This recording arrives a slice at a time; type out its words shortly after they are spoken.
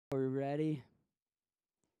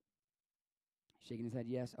shaking his head.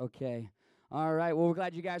 Yes. Okay. All right. Well, we're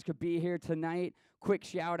glad you guys could be here tonight. Quick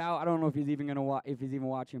shout out. I don't know if he's even gonna if he's even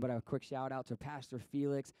watching, but a quick shout out to Pastor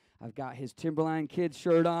Felix. I've got his Timberline Kids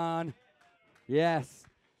shirt on. Yes.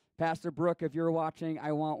 Pastor Brooke, if you're watching,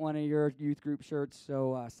 I want one of your youth group shirts,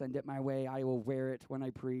 so send it my way. I will wear it when I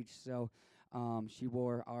preach. So she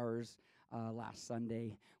wore ours last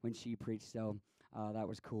Sunday when she preached, so that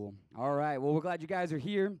was cool. All right. Well, we're glad you guys are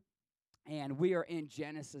here, and we are in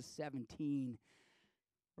Genesis 17.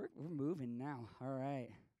 We're moving now. All right.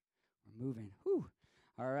 We're moving. Whew.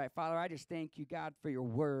 All right. Father, I just thank you, God, for your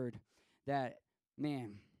word that,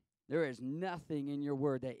 man, there is nothing in your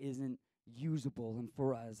word that isn't usable and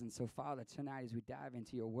for us. And so, Father, tonight as we dive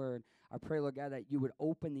into your word, I pray, Lord God, that you would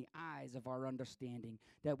open the eyes of our understanding,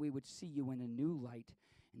 that we would see you in a new light.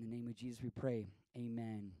 In the name of Jesus, we pray.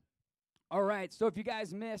 Amen. All right. So if you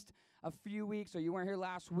guys missed a few weeks or you weren't here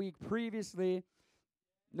last week previously,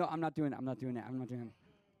 no, I'm not doing it. I'm not doing it.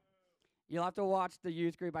 You'll have to watch the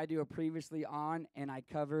youth group I do a previously on, and I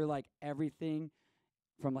cover like everything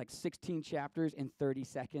from like 16 chapters in 30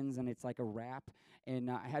 seconds, and it's like a wrap. And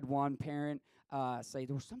I had one parent say,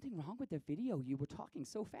 there was something wrong with the video. You were talking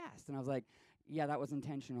so fast. And I was like, yeah, that was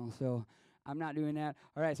intentional, so I'm not doing that.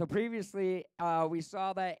 All right, so previously we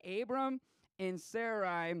saw that Abram and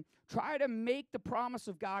Sarai try to make the promise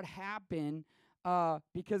of God happen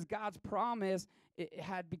because God's promise it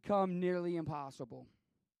had become nearly impossible.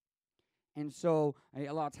 And so a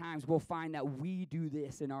lot of times we'll find that we do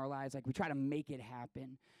this in our lives, like we try to make it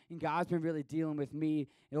happen. And God's been really dealing with me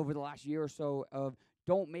over the last year or so of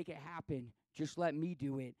don't make it happen, just let me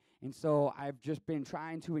do it. And so I've just been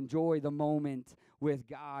trying to enjoy the moment with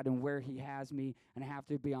God and where he has me. And I have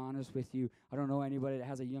to be honest with you, I don't know anybody that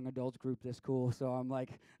has a young adults group this cool. So I'm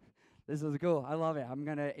like, this is cool. I love it. I'm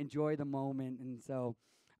going to enjoy the moment. And so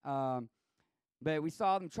but we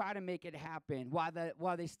saw them try to make it happen.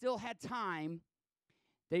 While they still had time,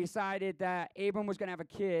 they decided that Abram was going to have a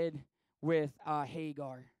kid with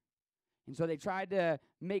Hagar. And so they tried to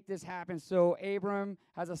make this happen. So Abram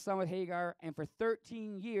has a son with Hagar, and for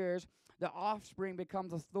 13 years, the offspring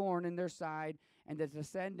becomes a thorn in their side, and the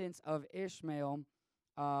descendants of Ishmael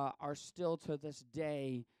are still to this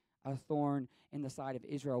day a thorn in the side of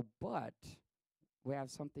Israel. But we have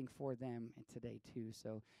something for them today, too.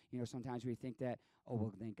 So, sometimes we think that, oh,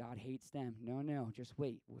 well, then God hates them. No, just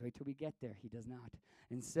wait. Wait till we get there. He does not.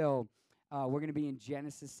 And so we're going to be in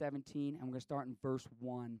Genesis 17, and we're going to start in verse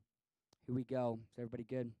 1. Here we go. Is everybody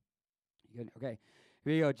good? You good? Okay.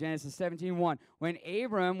 Here we go. Genesis 17:1. When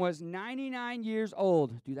Abram was 99 years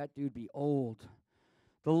old, dude, that dude be old.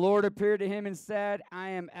 The Lord appeared to him and said, I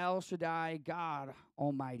am El Shaddai, God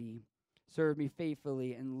Almighty. Serve me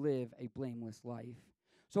faithfully and live a blameless life.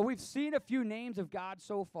 So we've seen a few names of God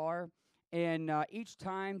so far, and each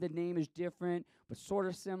time the name is different, but sort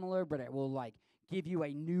of similar, but it will give you a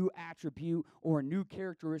new attribute or a new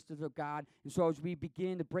characteristic of God. And so as we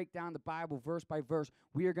begin to break down the Bible verse by verse,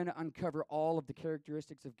 we are going to uncover all of the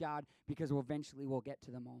characteristics of God because eventually we'll get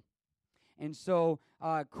to them all. And so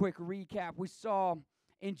quick recap, we saw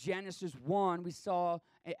in Genesis 1, we saw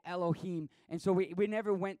Elohim. And so we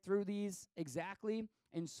never went through these exactly,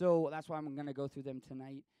 and so that's why I'm going to go through them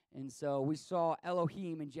tonight. And so we saw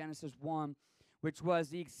Elohim in Genesis 1, which was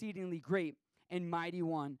the exceedingly great and mighty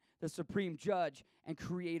one, the supreme judge and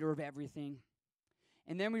creator of everything.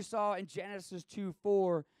 And then we saw in Genesis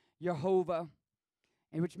 2:4, Jehovah,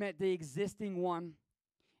 and which meant the existing one.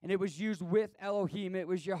 And it was used with Elohim. It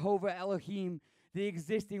was Jehovah Elohim, the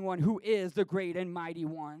existing one, who is the great and mighty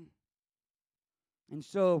one. And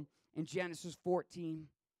so in Genesis 14,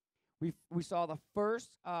 we saw the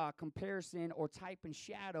first comparison or type and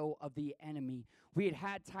shadow of the enemy. We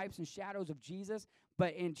had types and shadows of Jesus,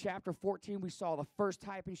 but in chapter 14, we saw the first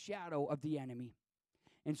type and shadow of the enemy.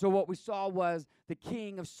 And so what we saw was the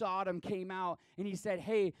king of Sodom came out, and he said,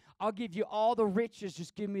 hey, I'll give you all the riches,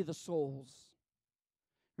 just give me the souls.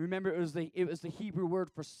 Remember, it was the Hebrew word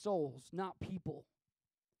for souls, not people.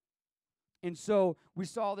 And so we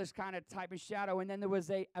saw this kind of type and shadow, and then there was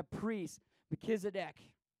a priest, Melchizedek.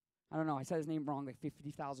 I don't know, I said his name wrong like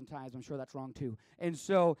 50,000 times. I'm sure that's wrong too. And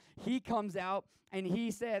so he comes out, and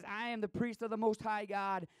he says, I am the priest of the Most High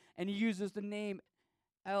God, and he uses the name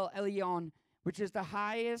El Elyon, which is the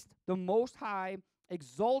highest, the most high,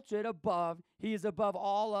 exalted above. He is above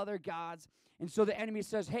all other gods. And so the enemy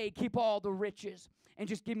says, hey, keep all the riches and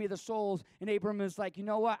just give me the souls. And Abram is like, you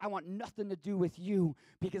know what? I want nothing to do with you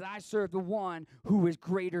because I serve the one who is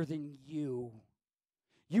greater than you.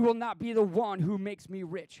 You will not be the one who makes me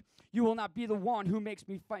rich. You will not be the one who makes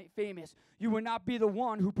me famous. You will not be the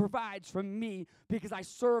one who provides for me because I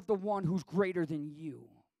serve the one who's greater than you.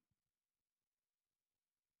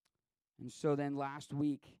 And so then last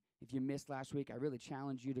week, if you missed last week, I really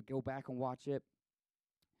challenge you to go back and watch it.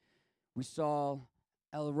 We saw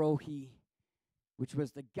El Rohi, which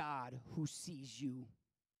was the God who sees you.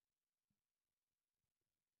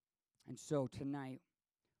 And so tonight,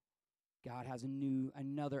 God has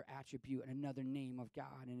another attribute and another name of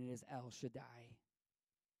God, and it is El Shaddai.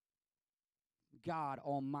 God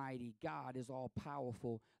Almighty, God is all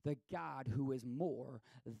powerful, the God who is more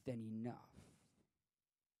than enough.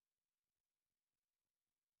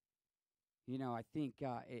 You know, I think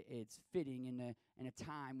it's fitting in a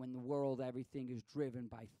time when the world, everything is driven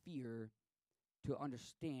by fear, to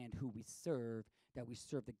understand who we serve, that we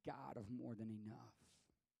serve the God of more than enough.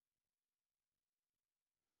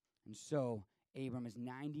 And so Abram is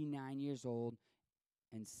 99 years old,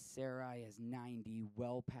 and Sarai is 90,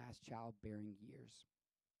 well past childbearing years.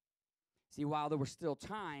 See, while there was still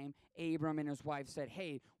time, Abram and his wife said,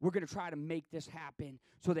 "Hey, we're going to try to make this happen."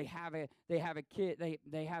 So they have a kid.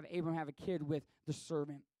 They have Abram have a kid with the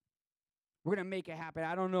servant. We're going to make it happen.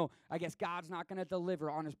 I don't know. I guess God's not going to deliver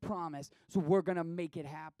on his promise, so we're going to make it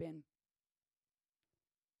happen.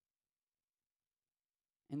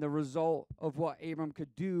 And the result of what Abram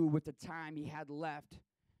could do with the time he had left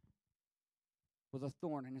was a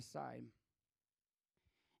thorn in his side.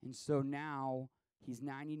 And so now he's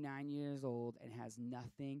 99 years old and has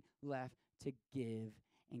nothing left to give.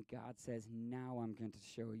 And God says, now I'm going to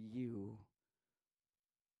show you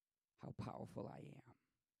how powerful I am.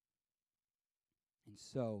 And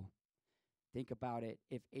so think about it.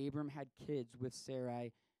 If Abram had kids with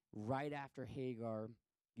Sarai right after Hagar,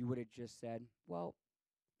 you would have just said, well,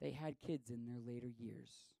 they had kids in their later years.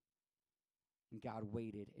 And God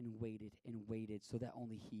waited and waited and waited so that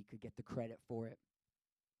only he could get the credit for it.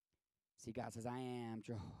 See, God says, I am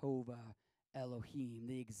Jehovah Elohim,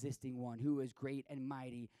 the existing one who is great and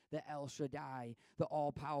mighty, the El Shaddai, the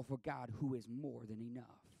all-powerful God who is more than enough.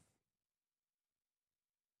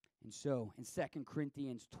 And so in 2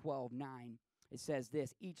 Corinthians 12:9, it says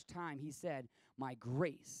this, each time he said, my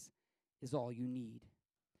grace is all you need.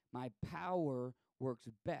 My power works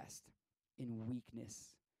best in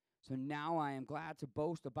weakness. So now I am glad to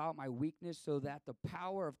boast about my weakness so that the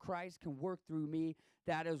power of Christ can work through me.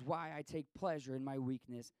 That is why I take pleasure in my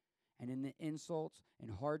weakness and in the insults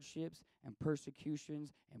and hardships and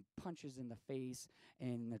persecutions and punches in the face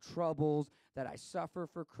and the troubles that I suffer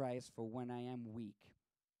for Christ. For when I am weak,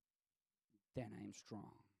 then I am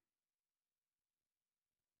strong.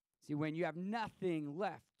 See, when you have nothing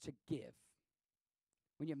left to give,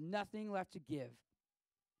 when you have nothing left to give,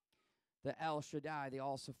 the El Shaddai, the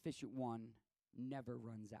all-sufficient one, never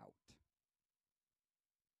runs out.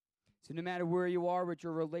 So no matter where you are with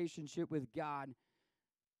your relationship with God,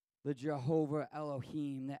 the Jehovah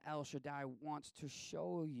Elohim, the El Shaddai, wants to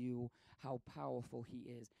show you how powerful he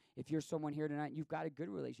is. If you're someone here tonight, you've got a good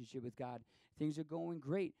relationship with God. Things are going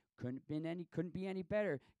great. Couldn't be any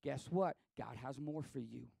better. Guess what? God has more for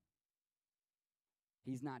you.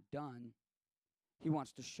 He's not done. He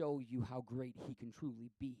wants to show you how great he can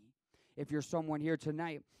truly be. If you're someone here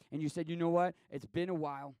tonight and you said, you know what, it's been a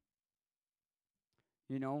while.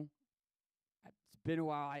 You know, it's been a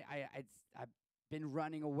while. I've been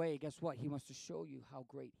running away. Guess what? He wants to show you how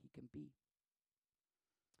great he can be.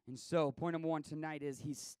 And so point number one tonight is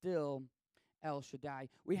he's still El Shaddai.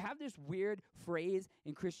 We have this weird phrase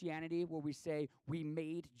in Christianity where we say, we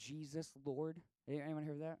made Jesus Lord. Anyone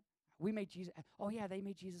heard that? We made Jesus. Oh, yeah, they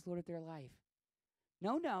made Jesus Lord of their life.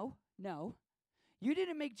 No. You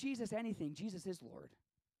didn't make Jesus anything. Jesus is Lord.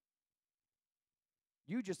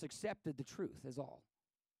 You just accepted the truth is all.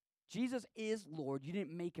 Jesus is Lord. You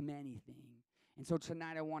didn't make him anything. And so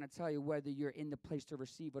tonight I want to tell you, whether you're in the place to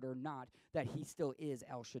receive it or not, that he still is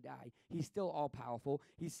El Shaddai. He's still all-powerful.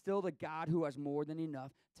 He's still the God who has more than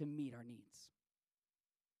enough to meet our needs.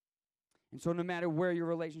 And so no matter where your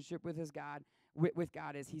relationship with God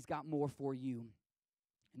is, he's got more for you.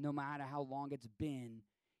 And no matter how long it's been,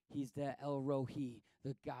 he's the El Rohi,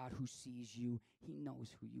 the God who sees you. He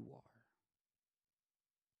knows who you are.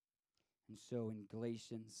 And so in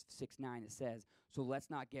Galatians 6:9 it says, so let's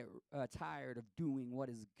not get tired of doing what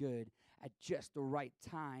is good. At just the right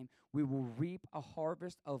time, we will reap a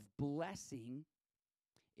harvest of blessing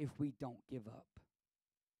if we don't give up.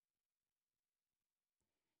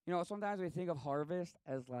 You know, sometimes we think of harvest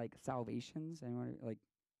as like salvations. Anyone like,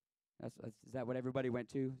 is that what everybody went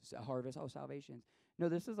to? A harvest, salvations. No,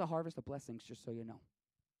 this is a harvest of blessings, just so you know.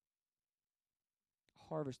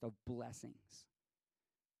 Harvest of blessings.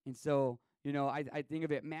 And so, you know, I think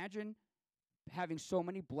of it, imagine having so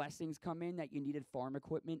many blessings come in that you needed farm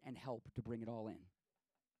equipment and help to bring it all in.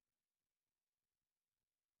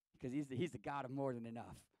 Because he's the God of more than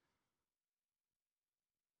enough.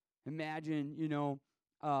 Imagine,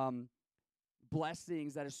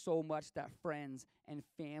 blessings that are so much that friends and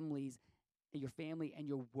families, and your family and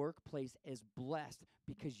your workplace is blessed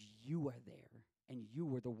because you are there and you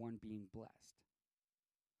were the one being blessed.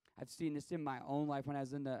 I've seen this in my own life when I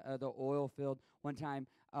was in the oil field. One time,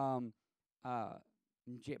 my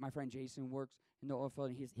friend Jason works in the oil field,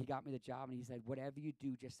 and he got me the job, and he said, whatever you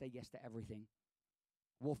do, just say yes to everything.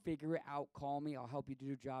 We'll figure it out. Call me. I'll help you do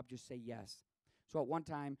the job. Just say yes. So at one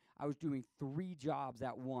time, I was doing 3 jobs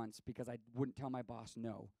at once because I wouldn't tell my boss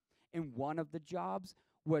no. And one of the jobs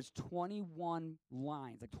was 21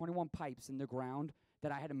 lines, like 21 pipes in the ground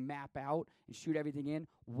that I had to map out and shoot everything in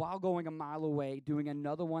while going a mile away, doing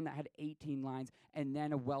another one that had 18 lines, and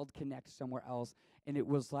then a weld connect somewhere else. And it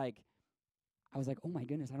was like, I was like, oh my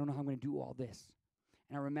goodness, I don't know how I'm going to do all this.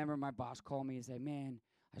 And I remember my boss called me and said, man,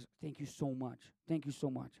 thank you so much. Thank you so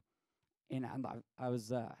much. And I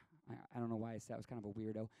was, I don't know why I said I was kind of a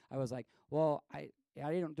weirdo. I was like, well, I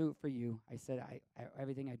didn't do it for you. I said,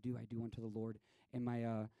 everything I do unto the Lord. And my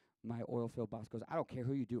oil field boss goes, I don't care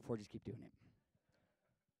who you do it for, just keep doing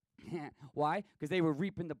it. Why? Because they were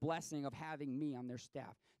reaping the blessing of having me on their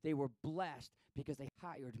staff. They were blessed because they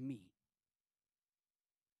hired me.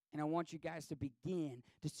 And I want you guys to begin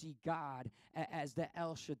to see God as the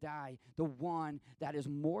El Shaddai, the one that is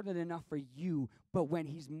more than enough for you. But when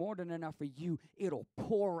he's more than enough for you, it'll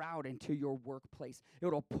pour out into your workplace.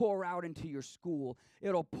 It'll pour out into your school.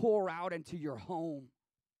 It'll pour out into your home.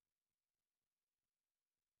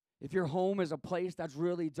 If your home is a place that's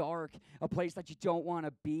really dark, a place that you don't want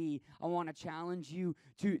to be, I want to challenge you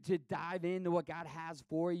to dive into what God has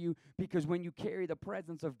for you, because when you carry the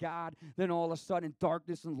presence of God, then all of a sudden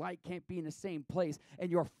darkness and light can't be in the same place,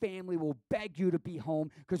 and your family will beg you to be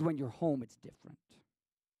home, because when you're home, it's different.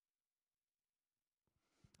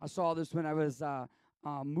 I saw this when I was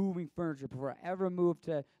moving furniture. Before I ever moved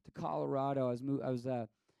to Colorado,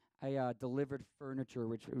 I delivered furniture,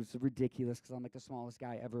 which was ridiculous because I'm like the smallest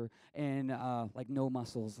guy ever, and like no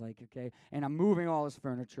muscles, okay. And I'm moving all this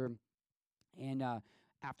furniture, and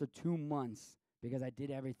after 2 months, because I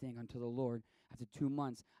did everything unto the Lord, after 2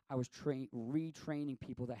 months, I was retraining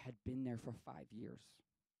people that had been there for 5 years.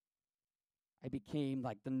 I became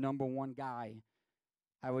like the number one guy.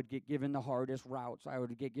 I would get given the hardest routes. I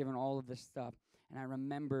would get given all of this stuff. And I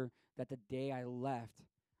remember that the day I left,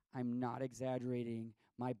 I'm not exaggerating,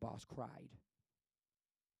 my boss cried.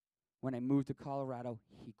 When I moved to Colorado,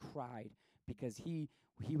 he cried because he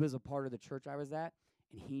was a part of the church I was at,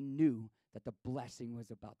 and he knew that the blessing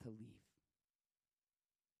was about to leave.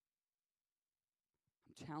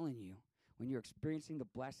 I'm telling you, when you're experiencing the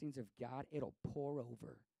blessings of God, it'll pour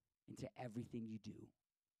over into everything you do.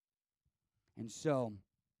 And so,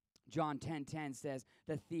 John 10:10 says,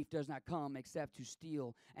 the thief does not come except to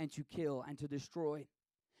steal and to kill and to destroy.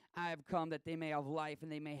 I have come that they may have life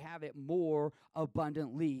and they may have it more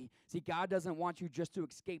abundantly. See, God doesn't want you just to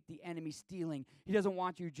escape the enemy stealing. He doesn't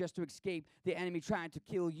want you just to escape the enemy trying to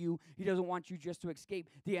kill you. He doesn't want you just to escape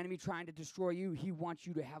the enemy trying to destroy you. He wants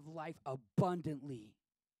you to have life abundantly.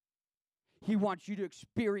 He wants you to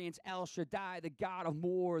experience El Shaddai, the God of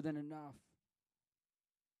more than enough.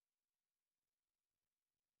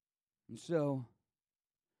 And so,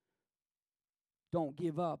 don't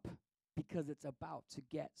give up, because it's about to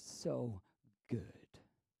get so good.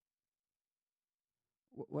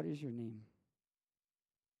 What is your name?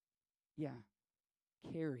 Yeah,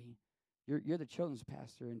 Carrie. You're the children's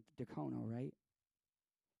pastor in Dacono, right?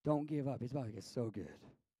 Don't give up. It's about to get so good.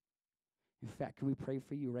 In fact, can we pray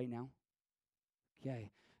for you right now?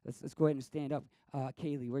 Okay, let's go ahead and stand up.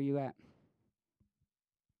 Kaylee, where you at?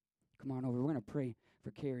 Come on over. We're going to pray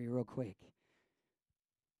for Carrie real quick.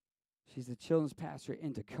 She's the children's pastor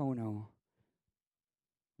in Dacono.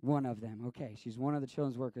 One of them. Okay, she's one of the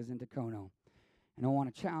children's workers in Dacono. And I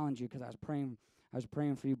want to challenge you, because I was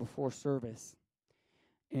praying for you before service.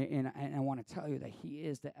 And I want to tell you that he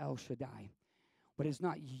is the El Shaddai. But it's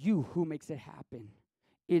not you who makes it happen.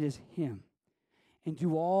 It is him. And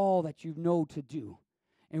do all that you know to do.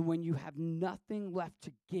 And when you have nothing left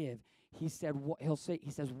to give, he says,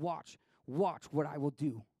 watch what I will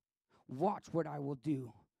do. Watch what I will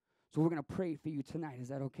do. So we're going to pray for you tonight. Is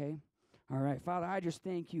that okay? All right. Father, I just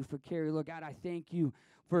thank you for Carrie. Lord God, I thank you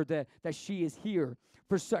for that she is here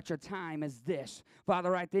for such a time as this.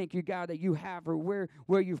 Father, I thank you, God, that you have her where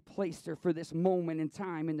you've placed her for this moment in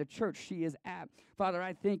time in the church she is at. Father,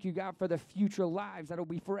 I thank you, God, for the future lives that will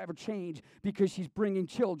be forever changed because she's bringing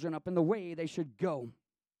children up in the way they should go.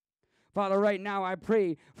 Father, right now I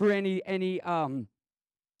pray for any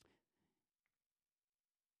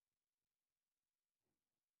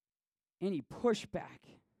pushback.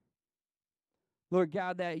 Lord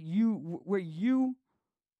God, that where you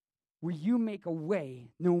make a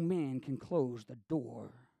way, no man can close the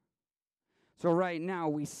door. So right now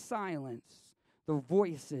we silence the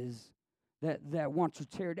voices that want to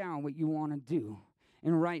tear down what you want to do.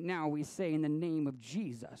 And right now we say, in the name of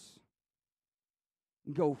Jesus,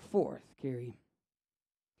 go forth, Carrie.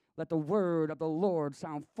 Let the word of the Lord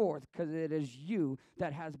sound forth, because it is you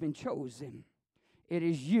that has been chosen. It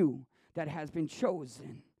is you that has been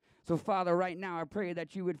chosen. So, Father, right now I pray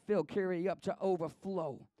that you would fill Carrie up to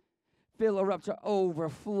overflow. Fill her up to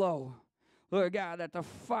overflow. Lord God, that the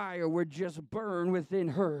fire would just burn within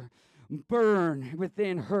her. Burn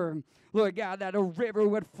within her. Lord God, that a river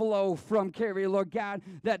would flow from Carrie. Lord God,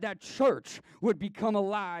 that church would become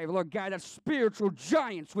alive. Lord God, that spiritual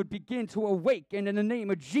giants would begin to awaken in the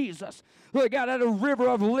name of Jesus. Lord God, that a river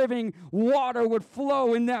of living water would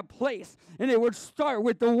flow in that place. And it would start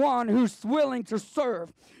with the one who's willing to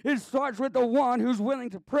serve. It starts with the one who's willing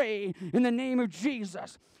to pray in the name of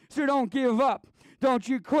Jesus. So don't give up. Don't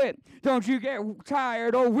you quit. Don't you get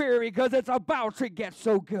tired or weary, because it's about to get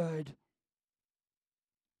so good.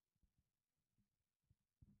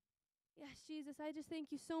 Yes, Jesus, I just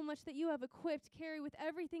thank you so much that you have equipped Carrie with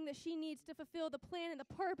everything that she needs to fulfill the plan and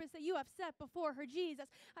the purpose that you have set before her, Jesus.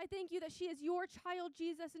 I thank you that she is your child,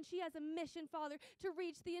 Jesus, and she has a mission, Father, to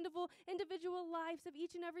reach the individual lives of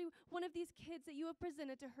each and every one of these kids that you have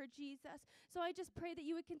presented to her, Jesus. So I just pray that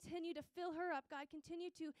you would continue to fill her up, God,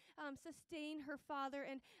 continue to sustain her, Father,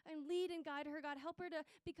 and lead and guide her, God. Help her to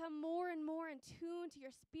become more and more in tune to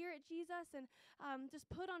your spirit, Jesus, and just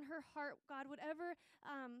put on her heart, God, whatever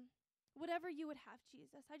you would have,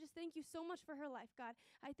 Jesus. I just thank you so much for her life, God.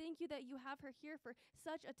 I thank you that you have her here for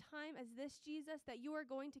such a time as this, Jesus, that you are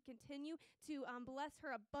going to continue to bless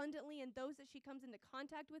her abundantly and those that she comes into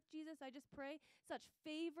contact with, Jesus. I just pray such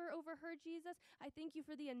favor over her, Jesus. I thank you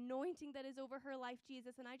for the anointing that is over her life,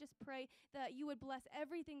 Jesus, and I just pray that you would bless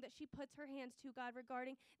everything that she puts her hands to, God,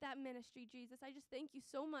 regarding that ministry, Jesus. I just thank you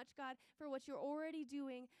so much, God, for what you're already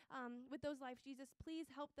doing with those lives, Jesus.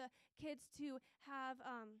 Please help the kids to have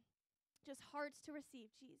just hearts to receive,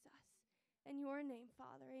 Jesus. In your name,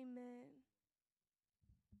 Father, amen.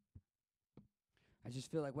 I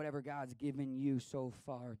just feel like whatever God's given you so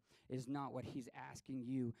far is not what he's asking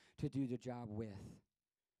you to do the job with.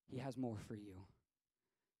 He has more for you.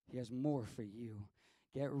 He has more for you.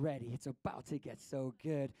 Get ready. It's about to get so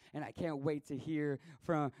good. And I can't wait to hear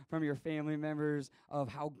from your family members of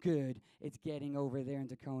how good it's getting over there in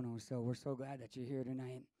Dacono. So we're so glad that you're here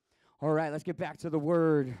tonight. All right, let's get back to the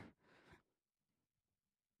word.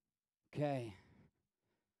 Okay.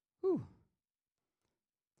 Whew.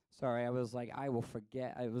 Sorry, I was like, I will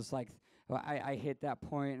forget. I was like, I hit that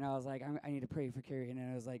point, and I was like, I need to pray for Carrie. And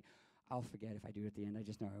then I was like, I'll forget if I do it at the end. I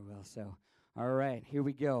just know I will. So, all right, here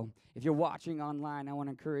we go. If you're watching online, I want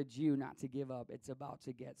to encourage you not to give up. It's about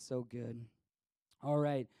to get so good. All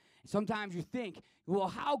right. Sometimes you think, well,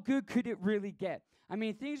 how good could it really get? I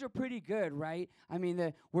mean, things are pretty good, right? I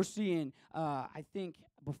mean, we're seeing, I think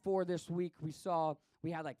before this week, we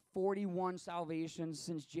had like 41 salvations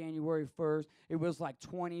since January 1st. It was like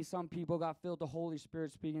 20-some people got filled with the Holy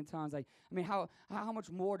Spirit, speaking in tongues. Like, I mean, how much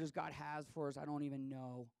more does God have for us? I don't even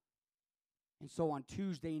know. And so on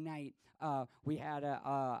Tuesday night, we had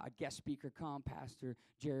a guest speaker come, Pastor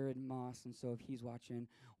Jared Moss. And so if he's watching,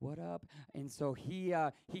 what up? And so he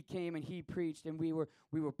came and he preached, and we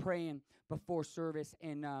were praying before service,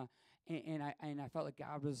 and I felt like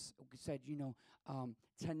God said,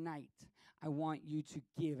 tonight I want you to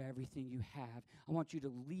give everything you have. I want you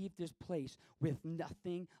to leave this place with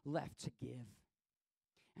nothing left to give.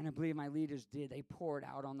 And I believe my leaders did. They poured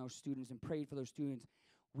out on those students and prayed for those students.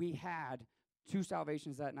 We had 2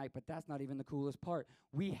 salvations that night, but that's not even the coolest part.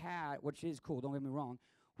 We had, which is cool, don't get me wrong,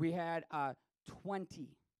 we had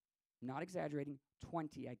 20, not exaggerating,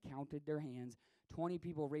 20, I counted their hands, 20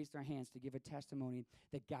 people raised their hands to give a testimony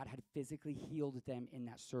that God had physically healed them in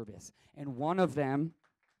that service. And one of them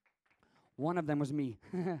was me.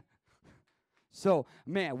 So,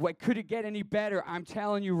 man, what could it get any better? I'm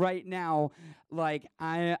telling you right now, like,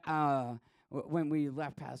 when we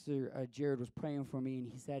left, Pastor Jared was praying for me, and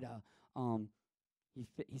he said,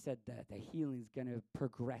 he said that the healing is going to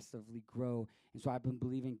progressively grow. And so I've been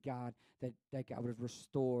believing God that God would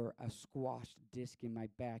restore a squashed disc in my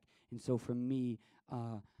back. And so for me,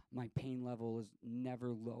 my pain level is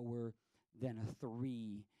never lower than a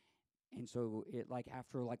 3. And so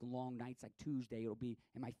after long nights like Tuesday, it'll be,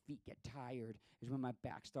 and my feet get tired, is when my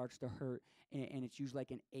back starts to hurt. And it's usually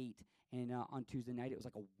like an 8. And on Tuesday night, it was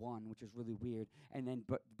like a 1, which is really weird. And then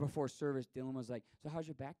before service, Dylan was like, so how's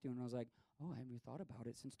your back doing? And I was like, oh, I haven't even thought about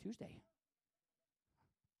it since Tuesday.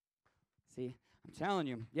 See, I'm telling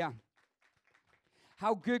you, yeah.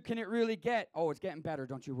 How good can it really get? Oh, it's getting better,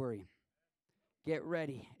 don't you worry. Get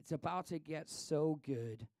ready. It's about to get so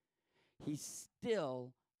good. He's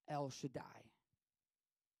still El Shaddai.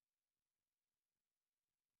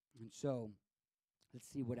 And so, let's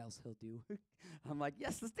see what else he'll do. I'm like,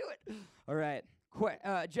 yes, let's do it. All right.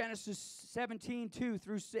 Genesis 17, 2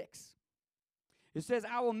 through 6. It says,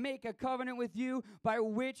 I will make a covenant with you by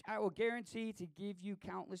which I will guarantee to give you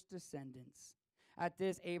countless descendants. At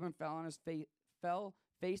this, Abram fell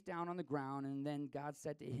face down on the ground, and then God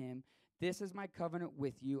said to him, this is my covenant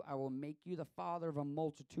with you. I will make you the father of a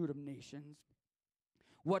multitude of nations.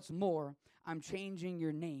 What's more, I'm changing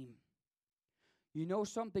your name. You know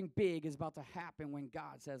something big is about to happen when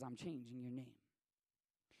God says, I'm changing your name.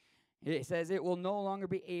 It says, it will no longer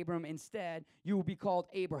be Abram. Instead, you will be called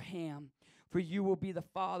Abraham, for you will be the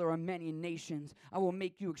father of many nations. I will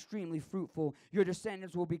make you extremely fruitful. Your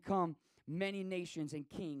descendants will become many nations, and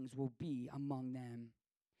kings will be among them.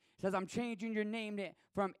 It says, I'm changing your name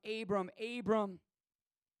from Abram. Abram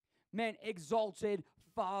meant exalted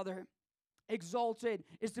father. Exalted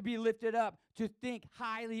is to be lifted up, to think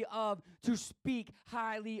highly of, to speak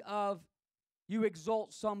highly of. You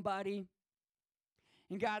exalt somebody.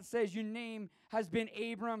 And God says, your name has been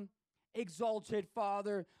Abram, exalted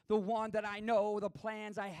father, the one that I know, the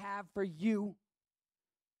plans I have for you.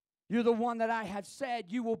 You're the one that I have said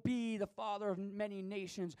you will be the father of many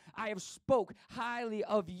nations. I have spoke highly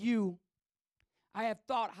of you. I have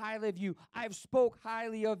thought highly of you. I have spoke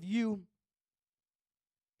highly of you.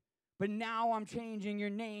 But now I'm changing your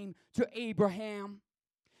name to Abraham.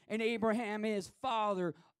 And Abraham is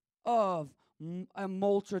father of a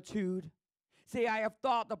multitude. Say, I have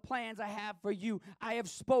thought the plans I have for you. I have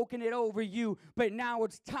spoken it over you. But now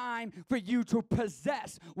it's time for you to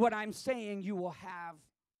possess what I'm saying you will have.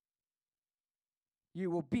 You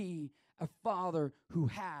will be a father who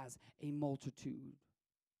has a multitude.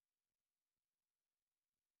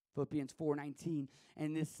 Philippians 4:19,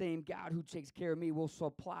 and this same God who takes care of me will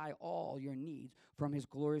supply all your needs from his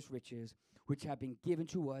glorious riches, which have been given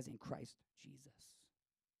to us in Christ Jesus.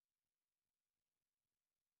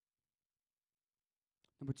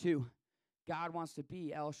 Number 2, God wants to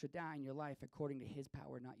be El Shaddai in your life according to his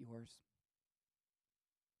power, not yours.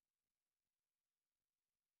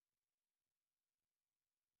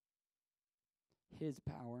 His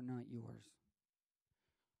power, not yours.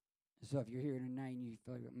 So if you're here tonight and you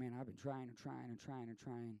feel like, man, I've been trying.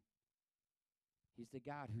 He's the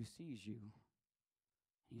God who sees you.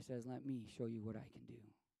 He says, let me show you what I can do.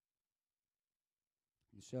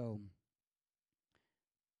 And so,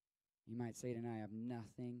 you might say tonight, I have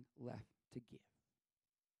nothing left to give.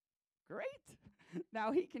 Great.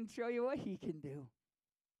 Now he can show you what he can do.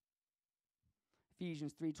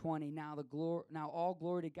 Ephesians 3:20, now all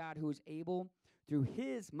glory to God who is able, through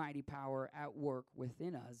his mighty power at work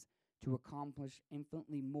within us, to accomplish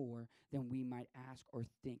infinitely more than we might ask or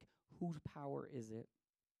think. Whose power is it?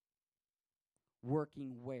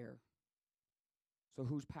 Working where? So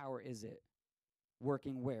whose power is it?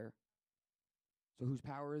 Working where? So whose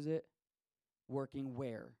power is it? Working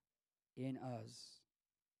where? In us.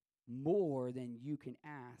 More than you can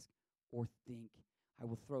ask or think. I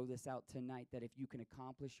will throw this out tonight that if you can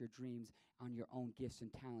accomplish your dreams on your own gifts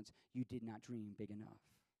and talents, you did not dream big enough.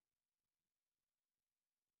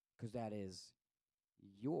 Because that is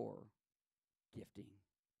your gifting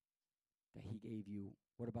that he gave you.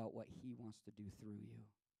 What about what he wants to do through you?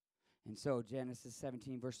 And so Genesis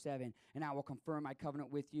 17, verse 7, and I will confirm my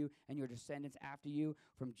covenant with you and your descendants after you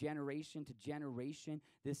from generation to generation.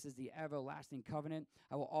 This is the everlasting covenant.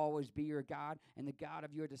 I will always be your God and the God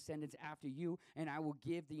of your descendants after you, and I will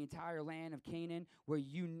give the entire land of Canaan, where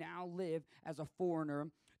you now live as a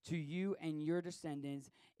foreigner, to you and your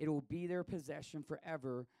descendants. It will be their possession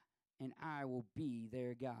forever, and I will be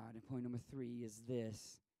their God. And point number 3 is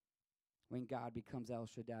this. When God becomes El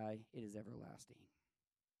Shaddai, it is everlasting.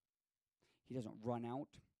 He doesn't run out.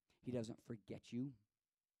 He doesn't forget you.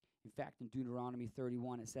 In fact, in Deuteronomy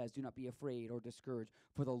 31, it says, do not be afraid or discouraged,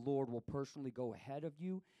 for the Lord will personally go ahead of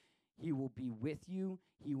you. He will be with you.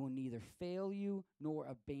 He will neither fail you nor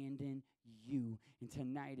abandon you. And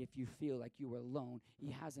tonight, if you feel like you are alone,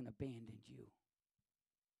 he hasn't abandoned you.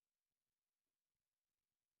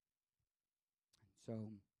 So,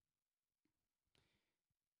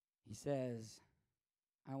 he says,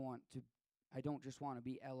 I don't just want to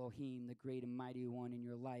be Elohim, the great and mighty one in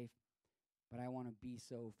your life, but I want to be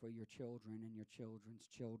so for your children and your children's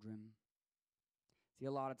children. See,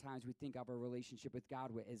 a lot of times we think of our relationship with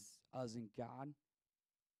God as us and God,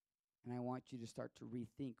 and I want you to start to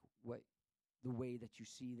rethink the way that you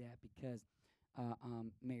see that, because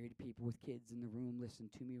married people with kids in the room, listen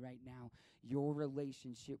to me right now. Your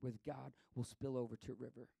relationship with God will spill over to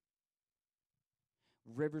River.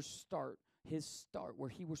 River's start, his start, where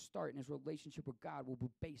he will start in his relationship with God will be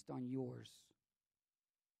based on yours.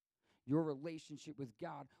 Your relationship with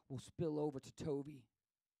God will spill over to Toby.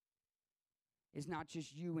 It's not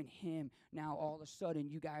just you and him. Now all of a sudden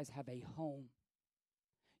you guys have a home.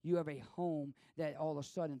 You have a home that all of a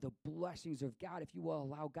sudden the blessings of God, if you will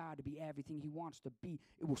allow God to be everything he wants to be,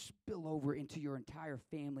 it will spill over into your entire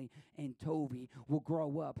family. And Toby will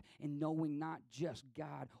grow up in knowing not just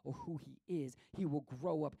God or who he is. He will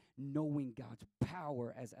grow up knowing God's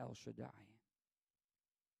power as El Shaddai.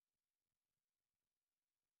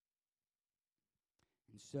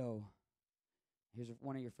 And so, here's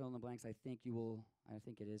one of your fill in the blanks. I think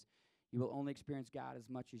it is. You will only experience God as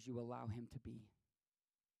much as you allow him to be.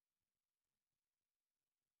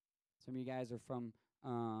 Some of you guys are from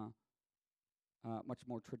much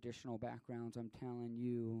more traditional backgrounds. I'm telling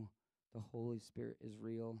you, the Holy Spirit is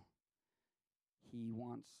real. He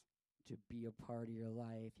wants to be a part of your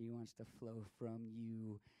life. He wants to flow from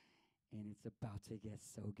you, and it's about to get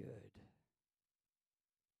so good.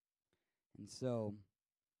 And so,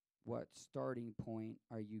 what starting point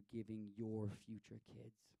are you giving your future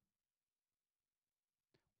kids?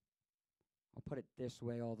 I'll put it this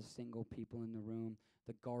way, all the single people in the room,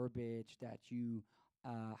 the garbage that you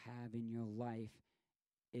have in your life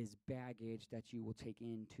is baggage that you will take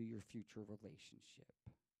into your future relationship.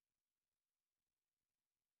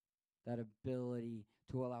 That ability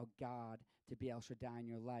to allow God to be El Shaddai in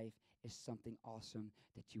your life is something awesome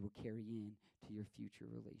that you will carry in to your future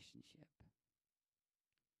relationship.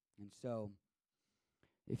 And so,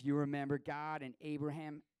 if you remember God and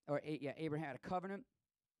Abraham, Abraham had a covenant.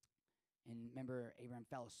 And remember, Abraham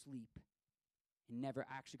fell asleep and never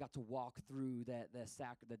actually got to walk through the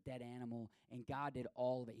sack of the dead animal. And God did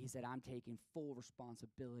all of it. He said, I'm taking full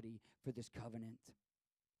responsibility for this covenant.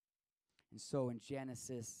 And so in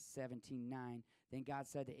Genesis 17:9, then God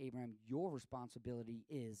said to Abraham, your responsibility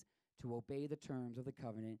is to obey the terms of the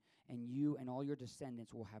covenant, and you and all your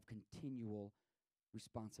descendants will have continual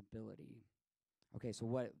responsibility. Okay,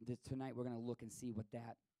 so tonight we're going to look and see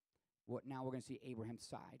now we're going to see Abraham's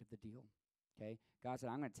side of the deal. Okay, God said,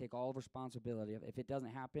 I'm going to take all responsibility. If it doesn't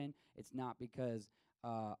happen, it's not because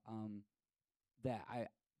there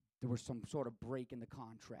was some sort of break in the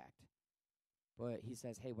contract. But he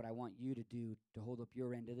says, hey, what I want you to do to hold up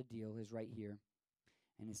your end of the deal is right here.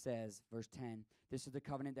 And it says, verse 10, this is the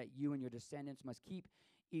covenant that you and your descendants must keep.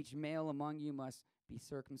 Each male among you must be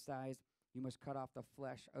circumcised. You must cut off the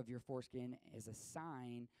flesh of your foreskin as a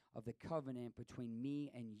sign of the covenant between me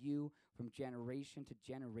and you from generation to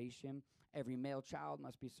generation. Every male child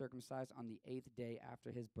must be circumcised on the 8th day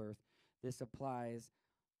after his birth. This applies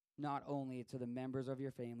not only to the members of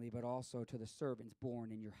your family, but also to the servants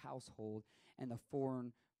born in your household and the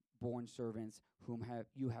foreign-born servants whom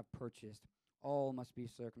you have purchased. All must be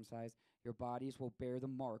circumcised. Your bodies will bear the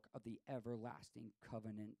mark of the everlasting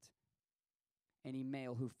covenant. Any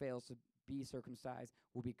male who fails to be circumcised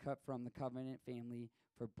will be cut from the covenant family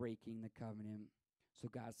for breaking the covenant. So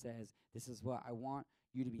God says, this is what I want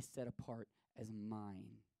you to be set apart as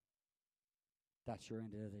mine. That's your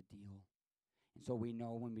end of the deal. And so we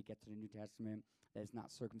know when we get to the New Testament that it's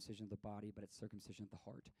not circumcision of the body, but it's circumcision of the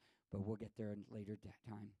heart. But we'll get there in later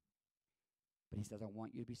time. But he says, I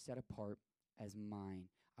want you to be set apart as mine.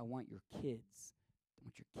 I want your kids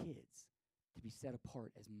to be set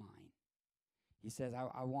apart as mine. He says,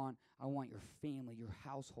 I want your family, your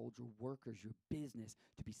household, your workers, your business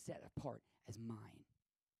to be set apart as mine.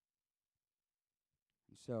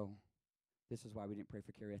 And so, this is why we didn't pray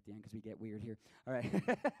for Carrie at the end, because we get weird here. All right.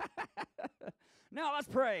 Now let's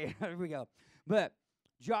pray. Here we go. But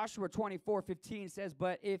Joshua 24:15 says,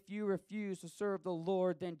 but if you refuse to serve the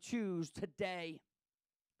Lord, then choose today.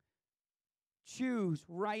 Choose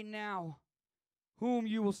right now whom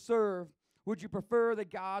you will serve. Would you prefer the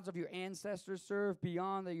gods of your ancestors serve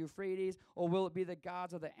beyond the Euphrates, or will it be the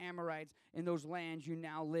gods of the Amorites in those lands you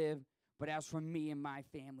now live? But as for me and my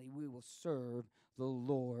family, we will serve the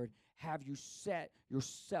Lord. Have you set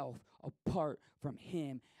yourself apart from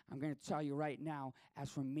him? I'm going to tell you right now, as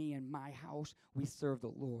for me and my house, we serve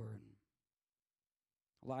the Lord.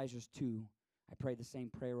 Elijah's 2. I pray the same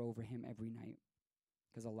prayer over him every night,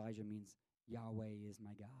 because Elijah means Yahweh is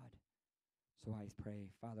my God. So I pray,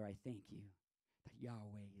 Father, I thank you that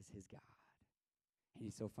Yahweh is his God. And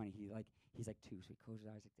he's so funny. He's like 2, so he closes his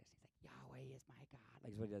eyes like this. He's like, Yahweh is my God.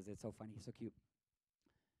 Like, that's what he does. It's so funny. He's so cute.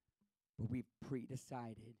 But we've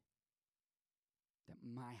pre-decided that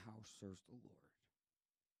my house serves the Lord.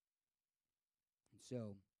 And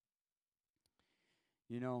so,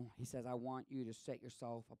 He says, I want you to set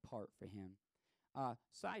yourself apart for him.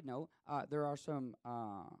 Side note, there are some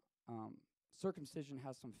circumcision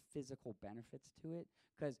has some physical benefits to it,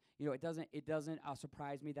 because it doesn't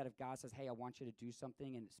surprise me that if God says, hey, I want you to do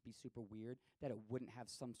something and it's be super weird, that it wouldn't have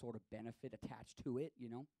some sort of benefit attached to it.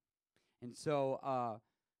 And so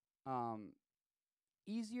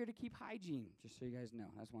easier to keep hygiene, just so you guys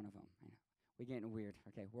know. That's one of them. We're getting weird.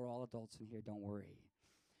 Okay, we're all adults in here, don't worry.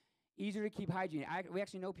 Easier to keep hygiene. We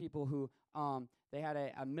actually know people who they had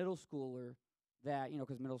a middle schooler that,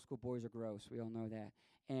 because middle school boys are gross, we all know that,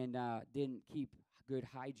 and didn't keep good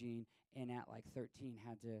hygiene, and at like 13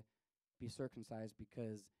 had to be circumcised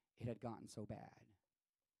because it had gotten so bad.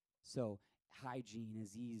 So hygiene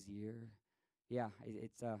is easier. Yeah,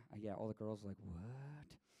 it's all the girls are like,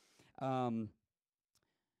 what?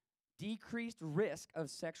 Decreased risk of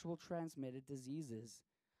sexual transmitted diseases.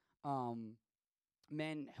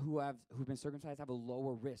 Men who've been circumcised have a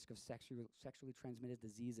lower risk of sexually transmitted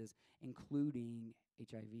diseases, including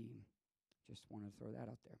HIV. Just want to throw that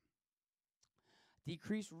out there.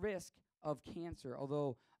 Decreased risk of cancer,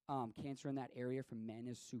 although cancer in that area for men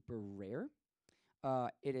is super rare.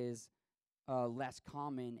 It is less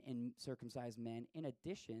common in circumcised men. In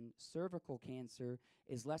addition, cervical cancer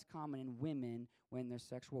is less common in women when their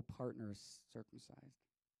sexual partner is circumcised.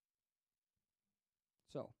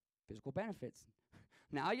 So, physical benefits.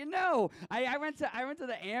 Now you know. I went to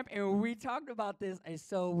the AMP and we talked about this. It's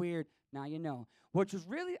so weird. Now you know. Which was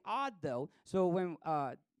really odd though. So when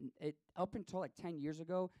up until like 10 years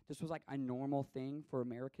ago, this was like a normal thing for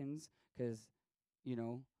Americans, because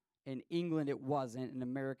in England it wasn't, in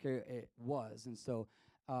America it was. And so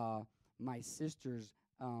my sister's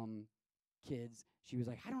kids, she was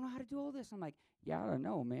like, I don't know how to do all this. I'm like, yeah, I don't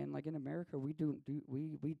know, man. Like in America we do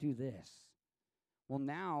this. Well,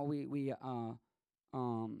 now we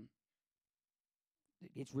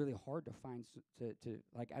it's really hard to find to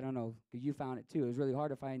like, I don't know, you found it too. It was really hard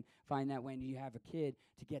to find that when you have a kid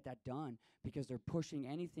to get that done, because they're pushing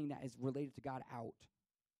anything that is related to God out.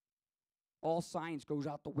 All science goes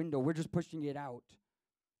out the window. We're just pushing it out.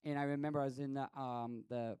 And I remember I was in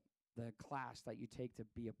the class that you take to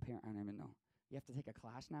be a parent. I don't even know. You have to take a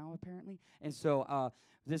class now, apparently. And so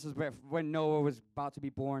this is when Noah was about to be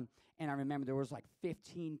born. And I remember there was like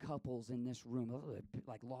 15 couples in this room,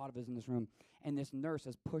 like a lot of us in this room. And this nurse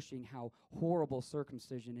is pushing how horrible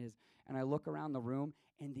circumcision is. And I look around the room,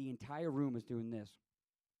 and the entire room is doing this.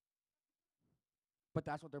 But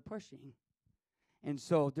that's what they're pushing. And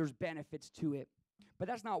so there's benefits to it. But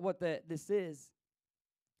that's not what this is.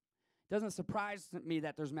 Doesn't surprise me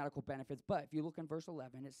that there's medical benefits, but if you look in verse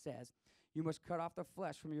 11, it says, you must cut off the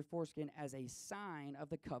flesh from your foreskin as a sign of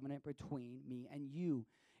the covenant between me and you.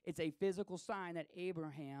 It's a physical sign that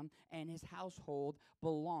Abraham and his household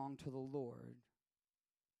belong to the Lord.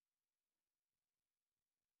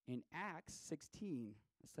 In Acts 16,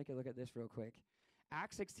 let's take a look at this real quick.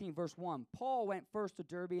 Acts 16, verse 1, Paul went first to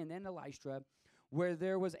Derbe and then to Lystra, where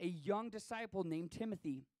there was a young disciple named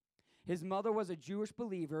Timothy. His mother was a Jewish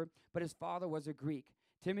believer, but his father was a Greek.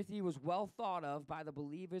 Timothy was well thought of by the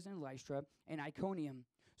believers in Lystra and Iconium.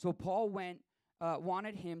 So Paul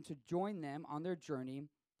wanted him to join them on their journey.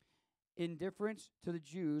 In deference to the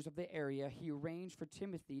Jews of the area, he arranged for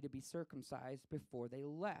Timothy to be circumcised before they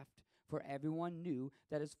left, for everyone knew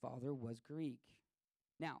that his father was Greek.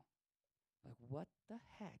 Now, like, what the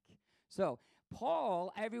heck? So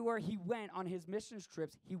Paul, everywhere he went on his missions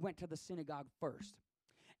trips, he went to the synagogue first.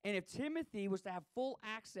 And if Timothy was to have full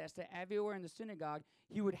access to everywhere in the synagogue,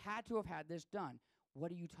 he would have to have had this done.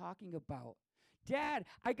 What are you talking about? Dad,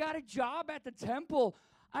 I got a job at the temple.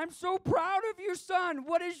 I'm so proud of you, son.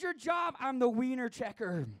 What is your job? I'm the wiener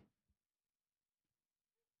checker.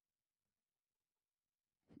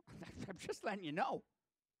 I'm just letting you know.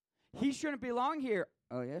 He shouldn't belong here.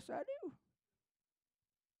 Oh, yes, I do.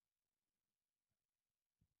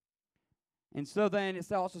 And so then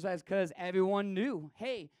it also says, because everyone knew,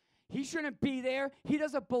 hey, he shouldn't be there. He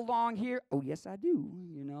doesn't belong here. Oh, yes, I do.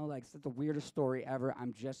 Like, it's the weirdest story ever.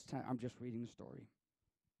 I'm just reading the story.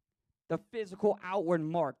 The physical outward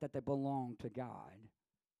mark that they belong to God.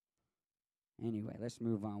 Anyway, let's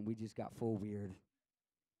move on. We just got full weird.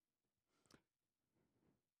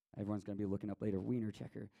 Everyone's going to be looking up later. Wiener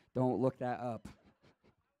checker. Don't look that up.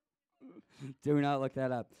 Do not look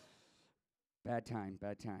that up. Bad time.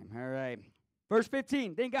 All right. Verse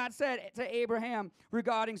 15, then God said to Abraham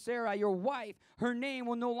regarding Sarai, your wife, her name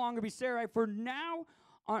will no longer be Sarai, from now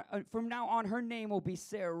on her name will be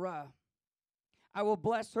Sarah. I will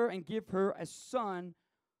bless her and give her a son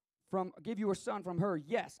give you a son from her.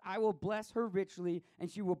 Yes, I will bless her richly, and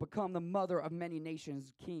she will become the mother of many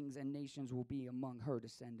nations. Kings and nations will be among her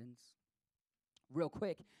descendants. Real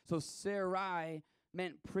quick, so Sarai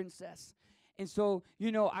meant princess. And so,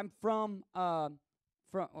 I'm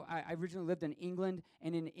I originally lived in England,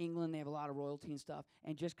 and in England they have a lot of royalty and stuff.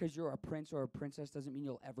 And just because you're a prince or a princess doesn't mean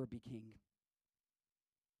you'll ever be king.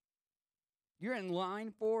 You're in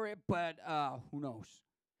line for it, but who knows?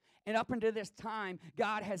 And up until this time,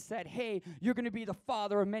 God has said, hey, you're going to be the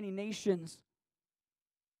father of many nations.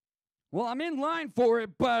 Well, I'm in line for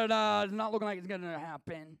it, but it's not looking like it's going to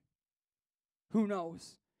happen. Who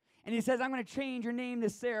knows? And he says, I'm going to change your name to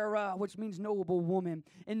Sarah, which means noble woman.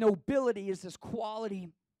 And nobility is this quality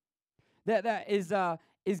that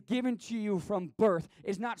is given to you from birth.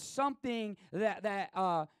 It's not something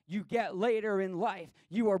that you get later in life.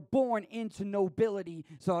 You are born into nobility.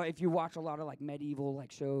 So if you watch a lot of like medieval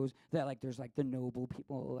like shows that like there's like the noble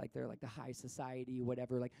people, like they're like the high society,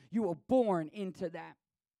 whatever, like you were born into that.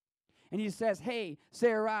 And he says, hey,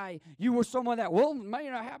 Sarai, you were someone that, well,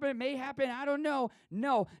 might not happen, it may happen, I don't know.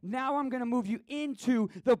 No, now I'm going to move you into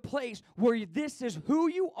the place where this is who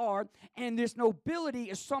you are, and this nobility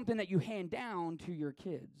is something that you hand down to your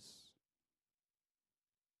kids.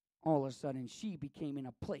 All of a sudden, she became in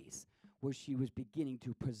a place where she was beginning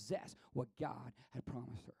to possess what God had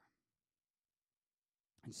promised her.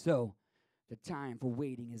 And so, the time for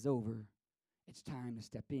waiting is over. It's time to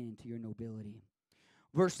step into your nobility.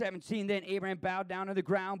 Verse 17, then Abraham bowed down to the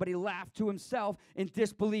ground, but he laughed to himself in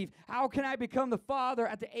disbelief. How can I become the father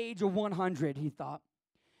at the age of 100, he thought.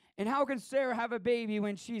 And how can Sarah have a baby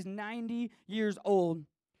when she's 90 years old?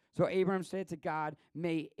 So Abraham said to God,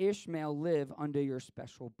 may Ishmael live under your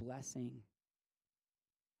special blessing.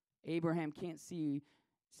 Abraham can't see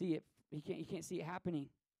it. He can't see it happening.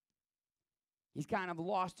 He's kind of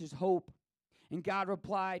lost his hope. And God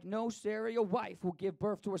replied, no, Sarah, your wife, will give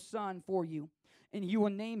birth to a son for you, and you will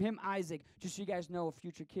name him Isaac. Just so you guys know,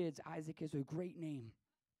 future kids, Isaac is a great name.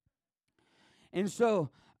 And so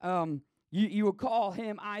you will call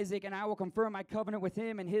him Isaac, and I will confirm my covenant with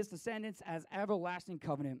him and his descendants as everlasting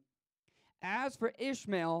covenant. As for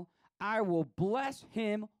Ishmael, I will bless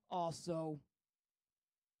him also,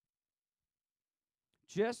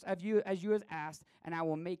 just as you have asked, and I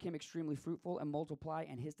will make him extremely fruitful and multiply,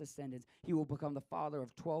 and his descendants. He will become the father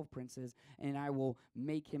of 12 princes, and I will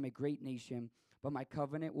make him a great nation. But my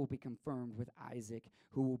covenant will be confirmed with Isaac,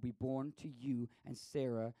 who will be born to you and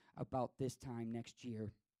Sarah about this time next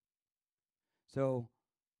year. So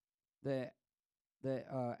the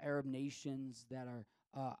Arab nations that are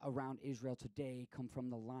around Israel today come from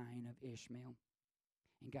the line of Ishmael.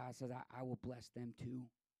 And God says, I will bless them too.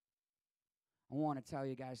 I want to tell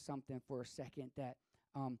you guys something for a second that,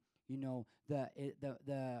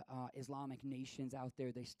 the Islamic nations out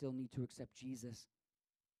there, they still need to accept Jesus.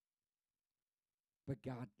 But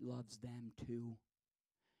God loves them too.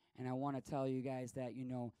 And I want to tell you guys that,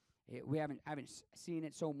 we haven't seen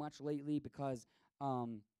it so much lately because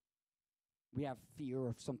we have fear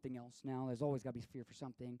of something else now. There's always got to be fear for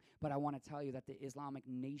something. But I want to tell you that the Islamic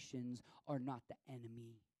nations are not the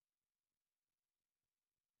enemy.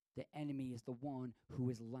 The enemy is the one who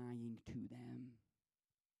is lying to them.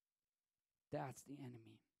 That's the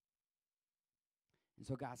enemy. And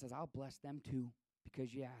so God says, I'll bless them too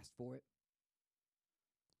because you asked for it.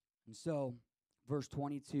 And so, verse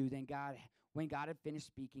 22, then when God had finished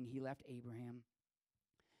speaking, he left Abraham.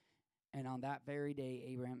 And on that very day,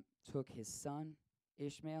 Abraham took his son,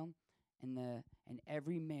 Ishmael, and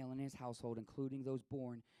every male in his household, including those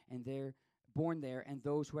born there, and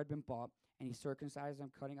those who had been bought, and he circumcised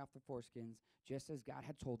them, cutting off the foreskins, just as God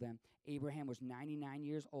had told them. Abraham was 99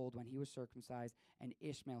 years old when he was circumcised, and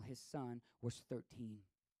Ishmael, his son, was 13.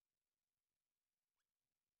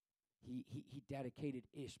 He dedicated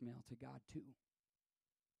Ishmael to God too.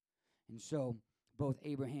 And so both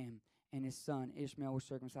Abraham and his son Ishmael were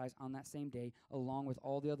circumcised on that same day, along with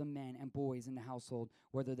all the other men and boys in the household,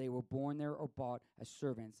 whether they were born there or bought as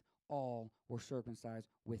servants. All were circumcised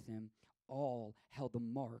with him. All held the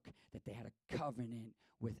mark that they had a covenant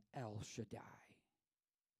with El Shaddai.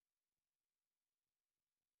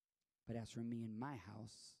 But as for me and my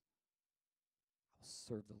house, I'll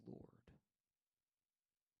serve the Lord.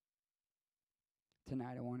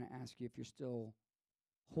 Tonight I want to ask you if you're still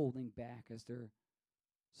holding back. Is there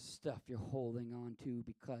stuff you're holding on to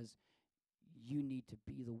because you need to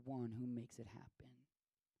be the one who makes it happen?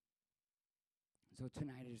 So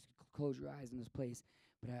tonight, just close your eyes in this place,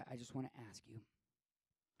 but I just want to ask you,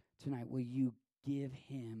 tonight, will you give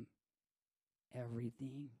him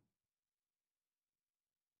everything?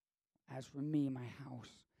 As for me and my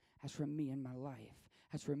house, as for me and my life,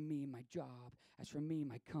 As for me and my job, as for me and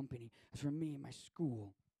my company, as for me and my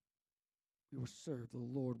school, we will serve the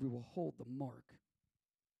Lord. We will hold the mark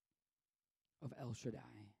of El Shaddai.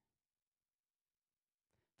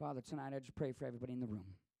 Father, tonight I just pray for everybody in the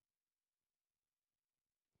room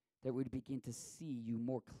that we'd begin to see you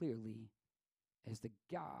more clearly as the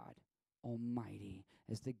God Almighty,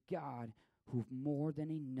 as the God who's more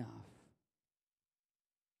than enough.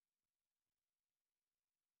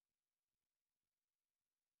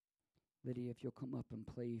 Lydia, if you'll come up and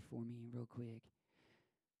play for me real quick.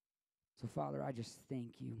 So, Father, I just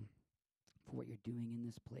thank you for what you're doing in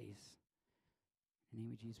this place. In the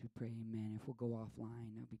name of Jesus, we pray, amen. If we'll go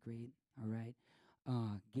offline, that would be great. All right.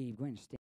 Gabe, go ahead and stand.